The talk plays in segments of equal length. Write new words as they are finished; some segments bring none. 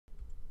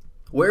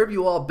Where have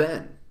you all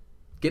been?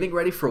 Getting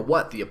ready for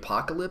what? The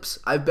apocalypse?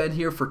 I've been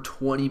here for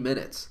 20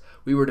 minutes.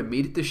 We were to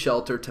meet at the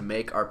shelter to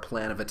make our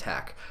plan of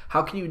attack.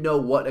 How can you know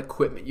what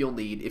equipment you'll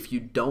need if you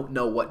don't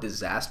know what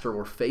disaster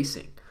we're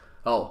facing?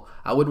 Oh,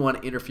 I wouldn't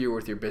want to interfere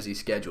with your busy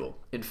schedule.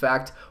 In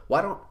fact,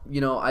 why don't,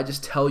 I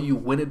just tell you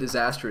when a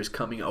disaster is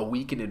coming a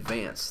week in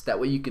advance. That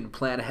way you can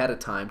plan ahead of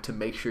time to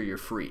make sure you're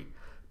free.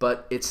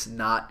 But it's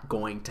not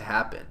going to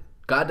happen.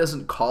 God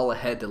doesn't call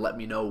ahead to let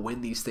me know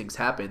when these things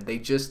happen. They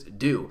just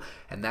do.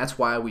 And that's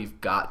why we've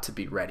got to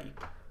be ready.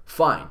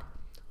 Fine.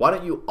 Why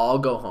don't you all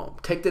go home?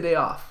 Take the day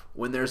off.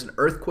 When there's an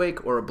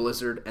earthquake or a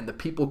blizzard and the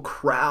people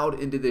crowd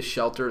into this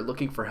shelter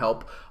looking for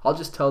help, I'll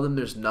just tell them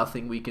there's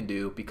nothing we can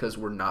do because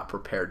we're not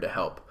prepared to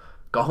help.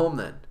 Go home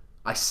then.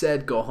 I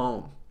said go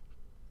home.